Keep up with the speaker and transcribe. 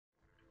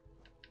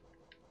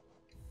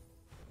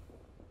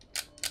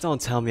Don't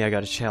tell me I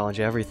gotta challenge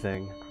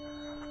everything.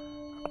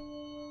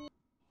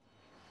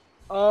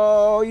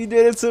 Oh, you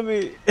did it to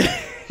me!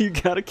 You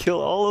gotta kill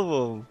all of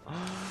them.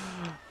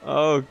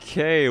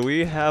 Okay,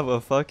 we have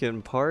a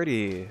fucking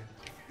party.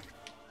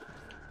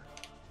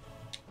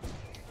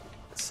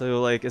 So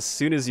like, as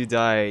soon as you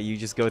die, you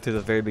just go to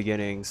the very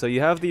beginning. So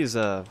you have these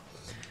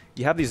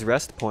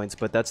rest points,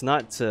 but that's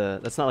not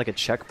like a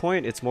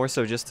checkpoint. It's more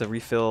so just to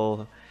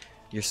refill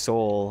your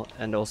soul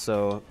and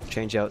also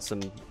change out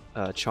some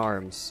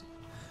charms.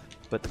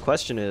 But the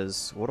question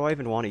is, what do I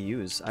even want to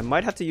use? I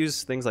might have to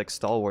use things like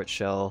Stalwart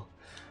Shell.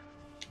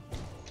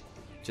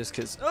 Just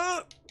cause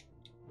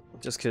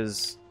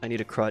I need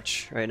a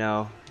crutch right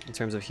now in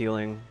terms of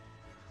healing.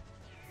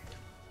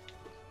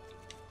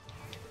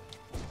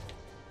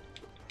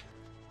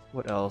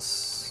 What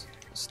else?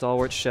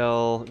 Stalwart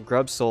Shell,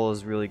 Grub Soul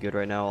is really good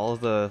right now. All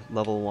of the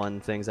level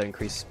 1 things that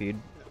increase speed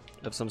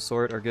of some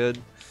sort are good.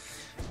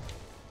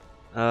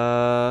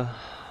 I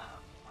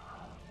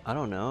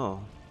don't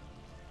know.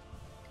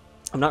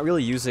 I'm not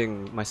really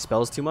using my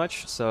spells too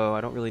much, so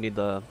I don't really need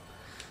the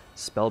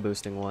spell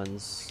boosting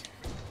ones.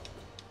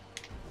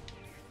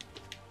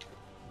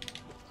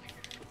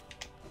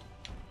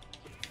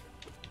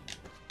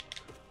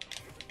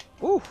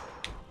 Ooh!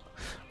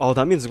 Oh,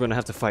 that means we're gonna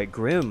have to fight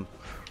Grim.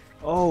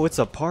 Oh, it's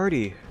a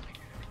party.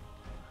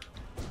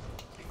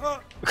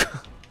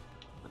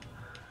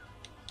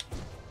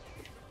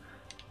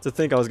 To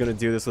think I was gonna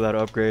do this without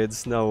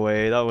upgrades. No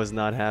way, that was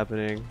not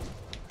happening.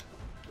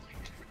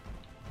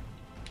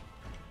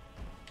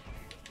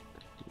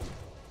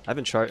 I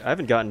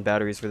haven't gotten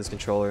batteries for this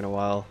controller in a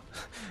while.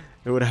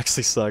 It would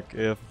actually suck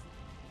if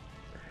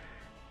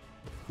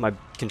my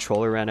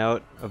controller ran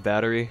out of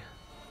battery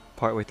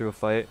partway through a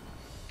fight.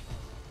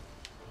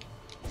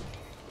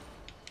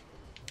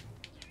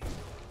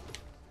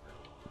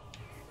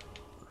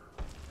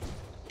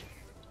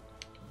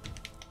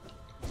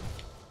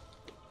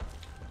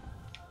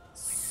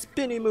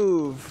 Spinny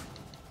move!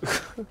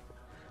 I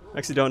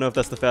actually don't know if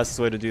that's the fastest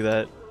way to do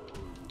that.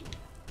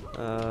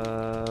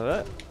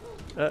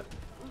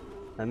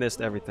 I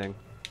missed everything.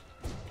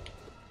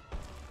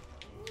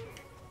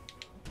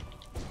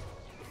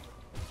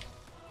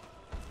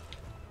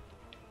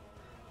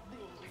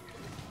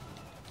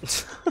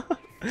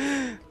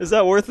 Is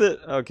that worth it?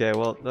 Okay,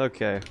 well,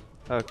 okay.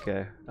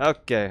 Okay,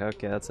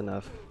 that's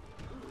enough.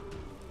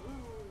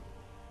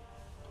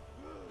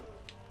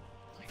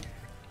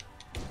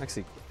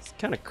 Actually, it's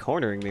kind of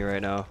cornering me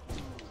right now.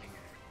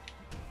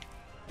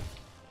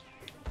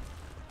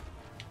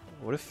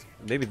 What if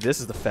maybe this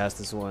is the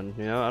fastest one?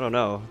 You know, I don't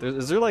know.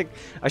 Is there like,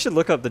 I should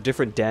look up the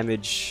different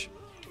damage,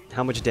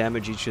 how much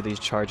damage each of these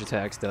charge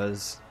attacks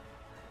does.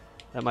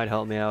 That might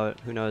help me out.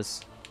 Who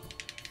knows?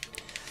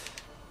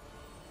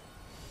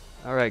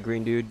 All right,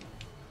 green dude,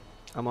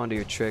 I'm onto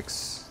your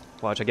tricks.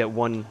 Watch, I get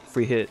one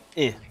free hit.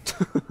 Eh.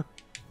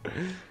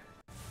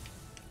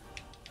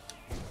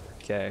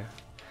 Okay.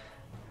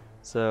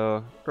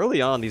 So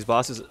early on, these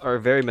bosses are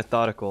very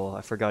methodical.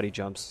 I forgot he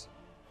jumps.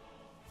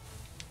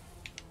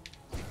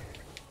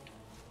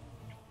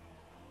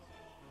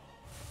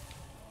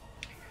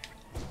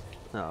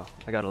 Oh,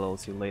 I got a little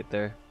too late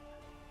there.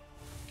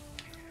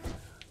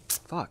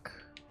 Fuck.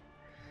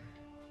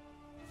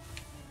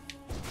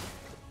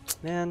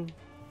 Man,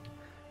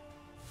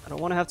 I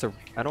don't want to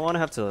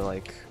have to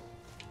like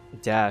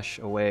dash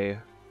away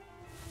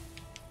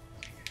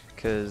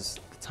because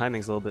the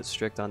timing's a little bit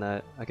strict on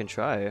that. I can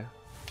try.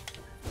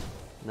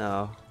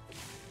 No.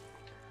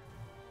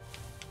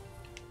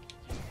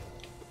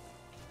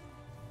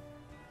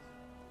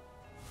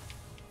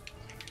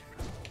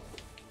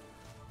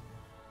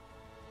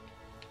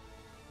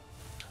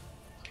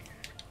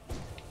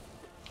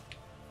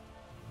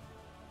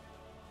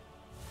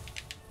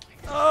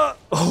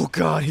 Oh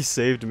god, he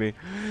saved me.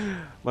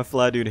 My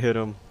flat dude hit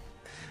him.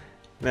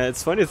 Man,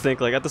 it's funny to think,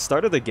 like, at the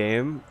start of the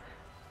game,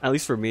 at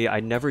least for me, I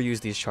never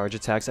used these charge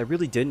attacks. I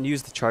really didn't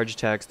use the charge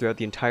attacks throughout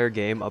the entire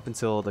game up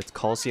until the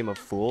Coliseum of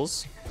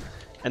Fools.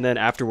 And then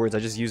afterwards, I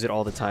just use it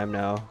all the time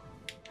now.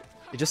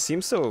 It just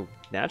seems so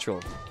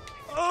natural.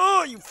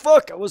 Oh, you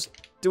fuck! I was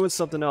doing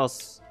something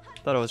else.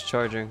 Thought I was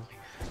charging.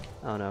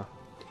 I don't know.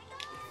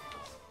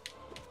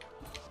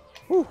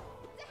 Whew.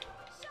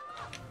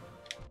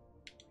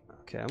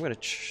 Okay,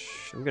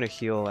 I'm gonna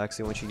heal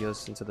actually when she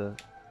goes into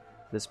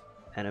this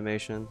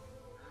animation.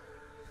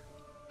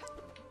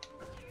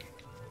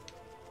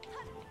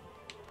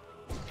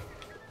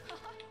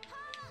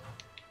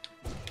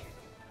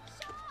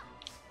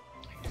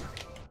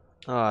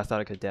 Oh, I thought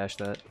I could dash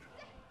that.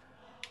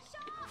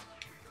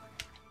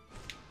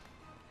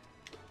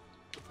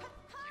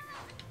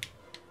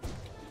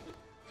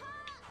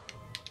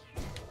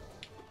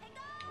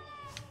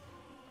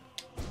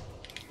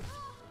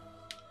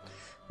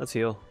 Let's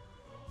heal.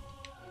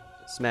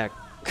 Smack.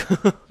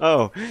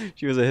 Oh,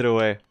 she was a hit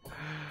away.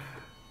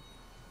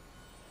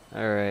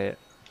 Alright.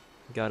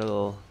 Got a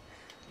little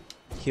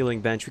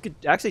healing bench. We could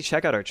actually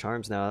check out our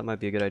charms now. That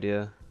might be a good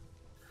idea.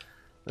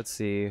 Let's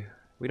see.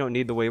 We don't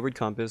need the Wayward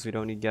Compass. We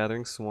don't need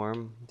Gathering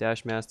Swarm.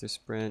 Dash Master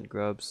Sprint.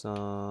 Grub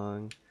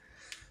Song.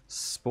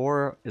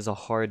 Spore is a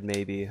hard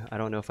maybe. I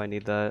don't know if I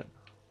need that.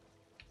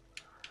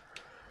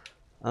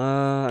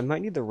 I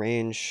might need the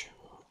range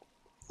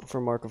for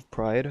Mark of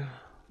Pride,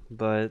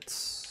 but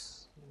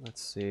let's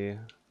see.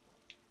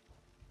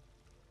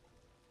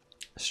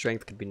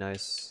 Strength could be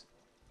nice.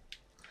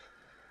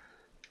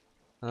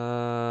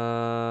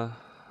 I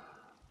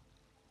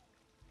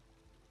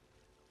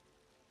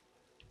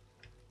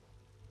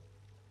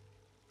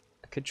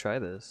could try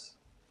this.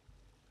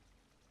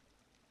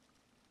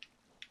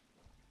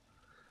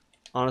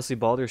 Honestly,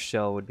 Baldur's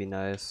Shell would be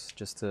nice,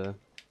 just to...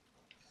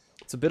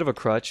 It's a bit of a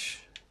crutch.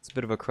 It's a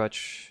bit of a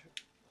crutch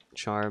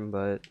charm,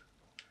 but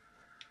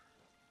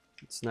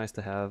it's nice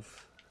to have.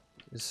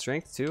 Is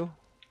Strength 2?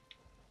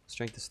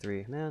 Strength is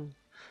 3. Man.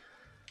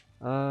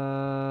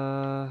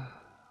 I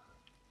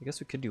guess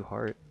we could do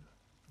Heart.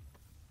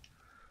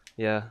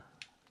 Yeah.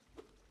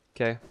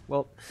 Okay,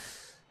 well...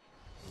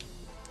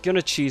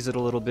 Gonna cheese it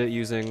a little bit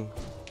using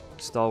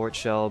Stalwart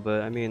Shell,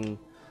 but I mean...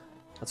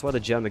 That's why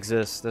the gem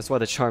exists. That's why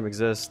the charm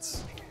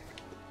exists.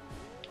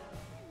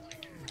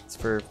 It's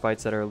for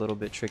fights that are a little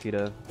bit tricky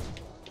to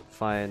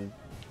find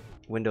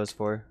windows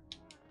for.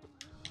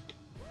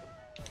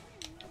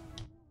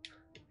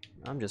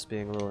 I'm just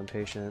being a little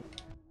impatient.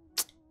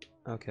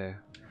 Okay.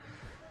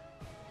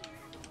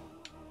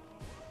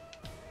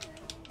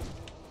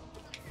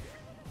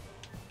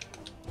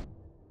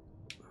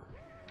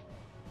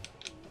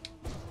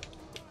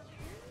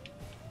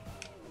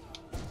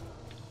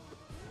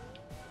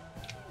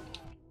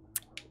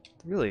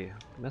 Really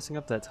messing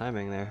up that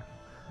timing there.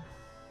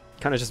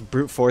 Kind of just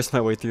brute forced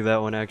my way through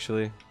that one,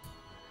 actually.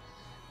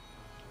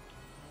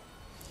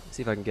 Let's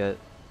see if I can get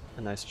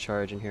a nice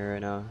charge in here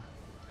right now.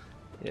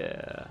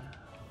 Yeah.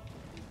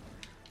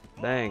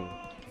 Bang.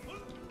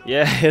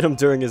 Yeah, hit him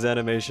during his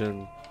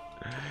animation.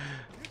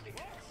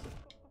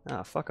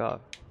 Ah, fuck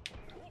off.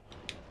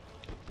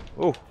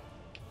 Oh.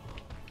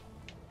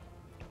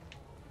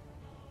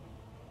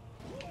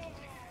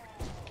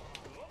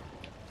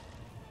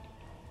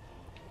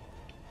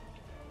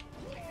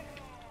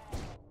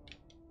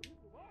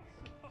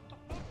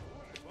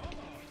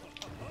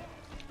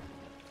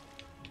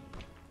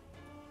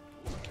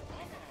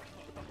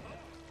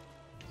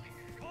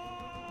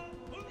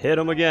 Hit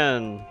him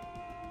again.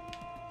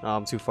 Oh,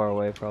 I'm too far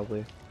away,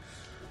 probably.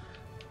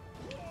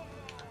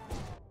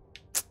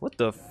 What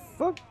the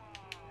fuck?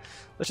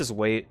 Let's just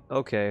wait.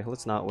 Okay,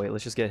 let's not wait.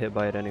 Let's just get hit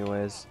by it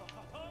anyways.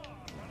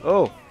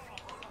 Oh!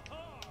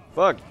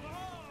 Fuck!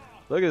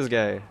 Look at this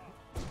guy.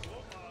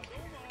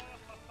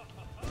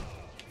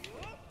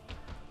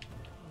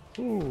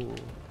 Ooh.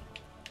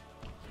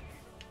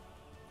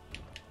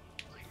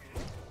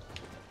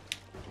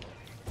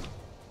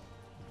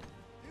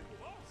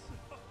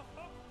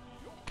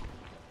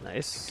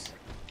 Nice.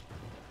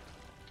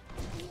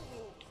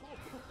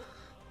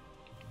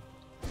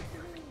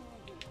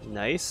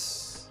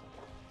 Nice.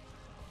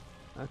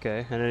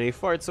 Okay, and then he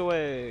farts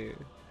away.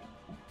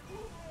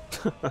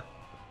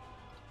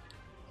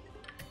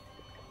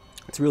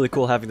 It's really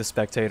cool having the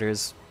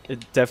spectators. It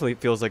definitely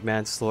feels like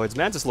Mantis Lords.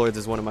 Mantis Lords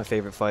is one of my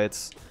favorite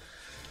fights.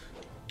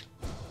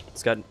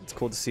 It's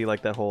cool to see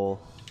like that whole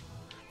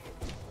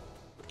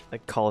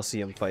like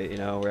Coliseum fight, you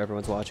know, where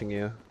everyone's watching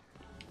you.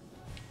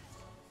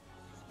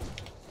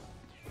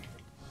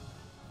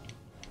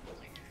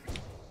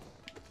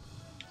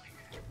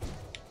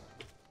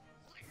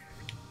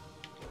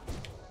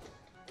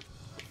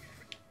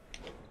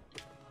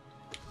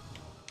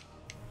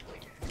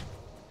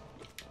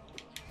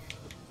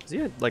 Is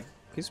he like,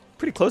 he's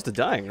pretty close to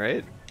dying,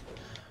 right?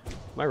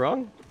 Am I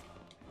wrong?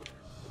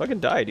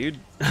 Fucking die, dude.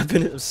 I've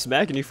been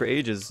smacking you for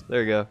ages.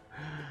 There you go.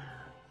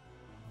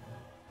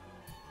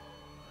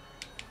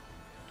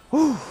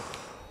 Whew.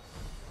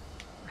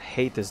 I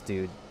hate this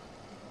dude.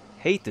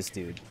 Hate this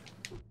dude.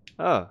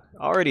 Oh,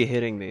 already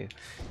hitting me.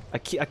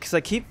 Cause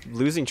I keep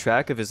losing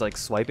track of his like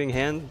swiping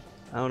hand.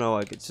 I don't know,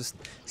 like it's just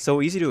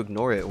so easy to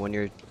ignore it when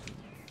you're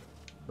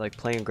like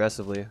playing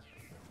aggressively.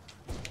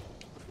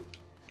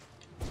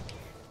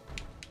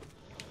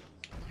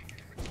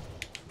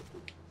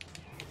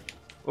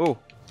 Oh.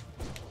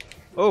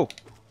 Oh.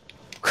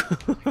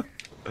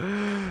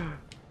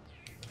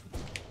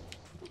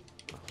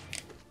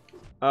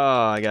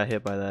 Oh, I got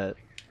hit by that.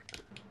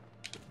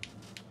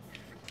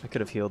 I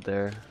could have healed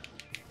there.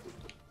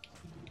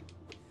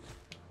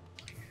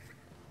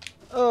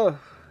 Oh,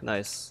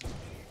 nice.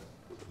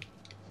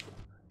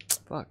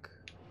 Fuck.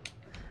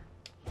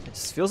 It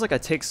just feels like I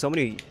take so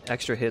many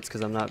extra hits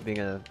because I'm not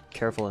being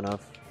careful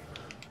enough.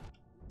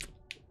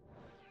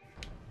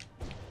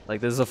 Like,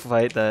 this is a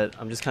fight that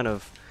I'm just kind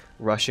of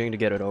rushing to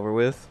get it over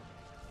with.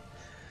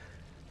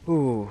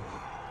 Ooh.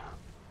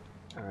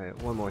 Alright,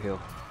 one more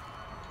heal.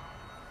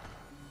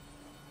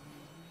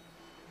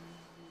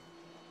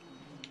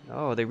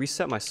 Oh, they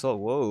reset my soul.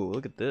 Whoa,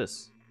 look at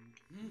this.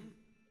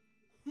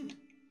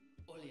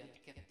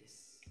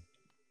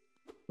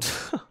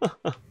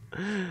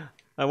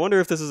 I wonder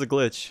if this is a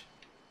glitch.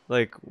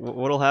 Like,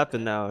 what'll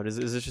happen now? Is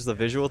it just a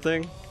visual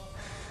thing?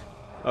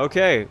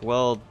 Okay,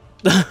 well...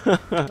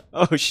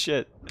 Oh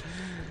shit.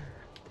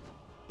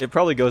 It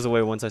probably goes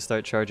away once I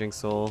start charging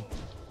soul.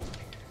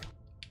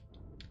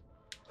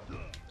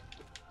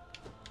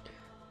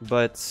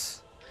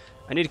 But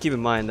I need to keep in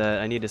mind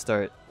that I need to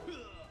start...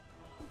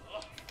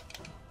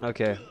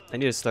 Okay, I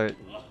need to start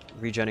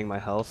regenning my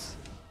health.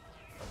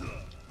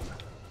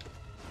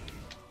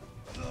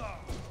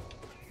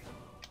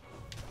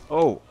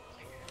 Oh!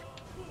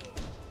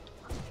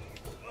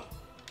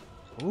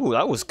 Ooh,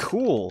 that was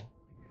cool!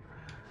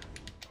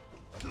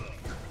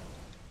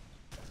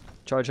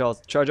 Charge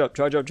health, charge up,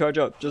 charge up, charge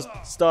up. Just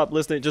stop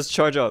listening, just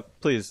charge up,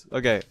 please.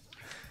 Okay.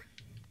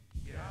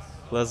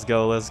 Let's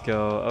go, let's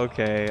go.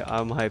 Okay,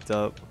 I'm hyped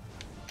up.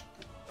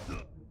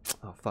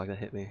 Oh fuck, that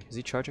hit me. Is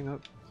he charging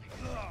up?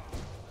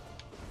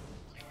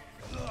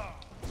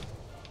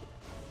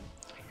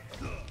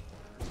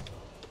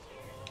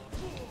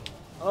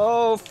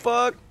 Oh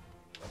fuck!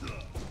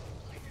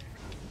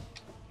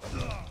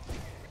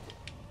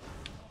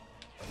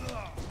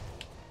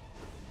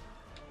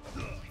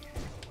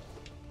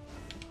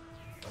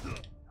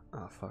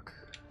 Oh fuck.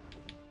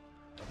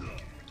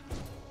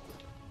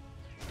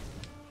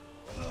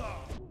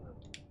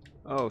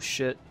 Oh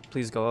shit,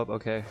 please go up,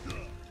 okay.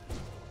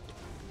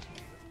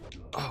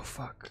 Oh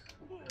fuck.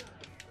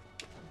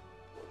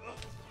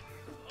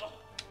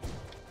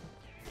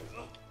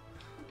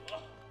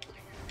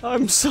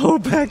 I'm so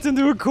backed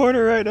into a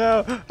corner right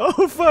now.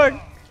 Oh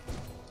fuck.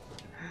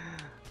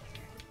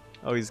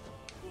 Oh, he's...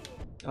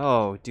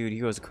 Oh, dude, he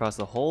goes across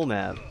the whole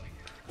map.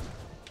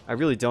 I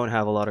really don't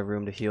have a lot of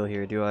room to heal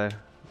here, do I?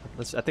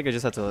 I think I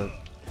just have to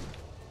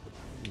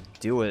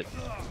do it.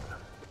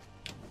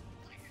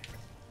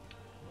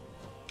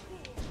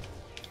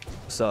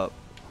 What's up?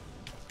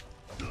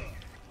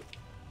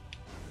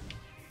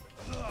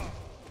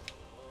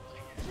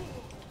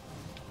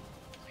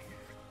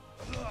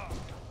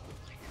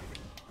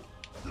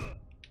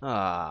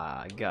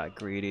 Ah, I got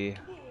greedy.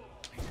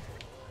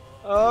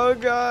 Oh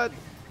god!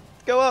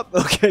 Go up!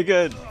 Okay,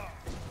 good.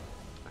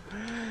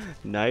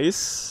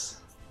 Nice.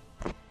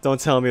 Don't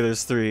tell me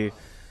there's 3.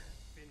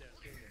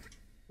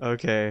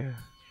 Okay.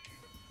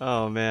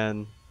 Oh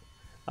man.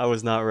 I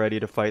was not ready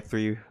to fight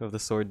 3 of the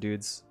sword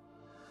dudes.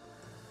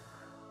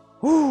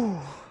 Whew.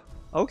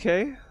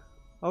 Okay.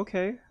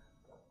 Okay.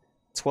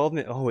 12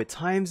 minutes. Oh, it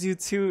times you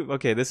too.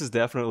 Okay, this is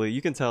definitely...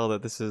 You can tell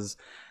that this is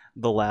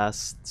the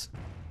last...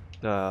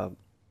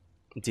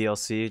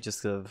 DLC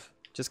just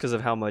because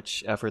of how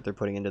much effort they're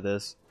putting into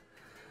this.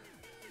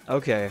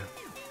 Okay,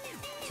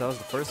 so that was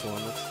the first one.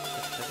 Let's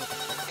check out the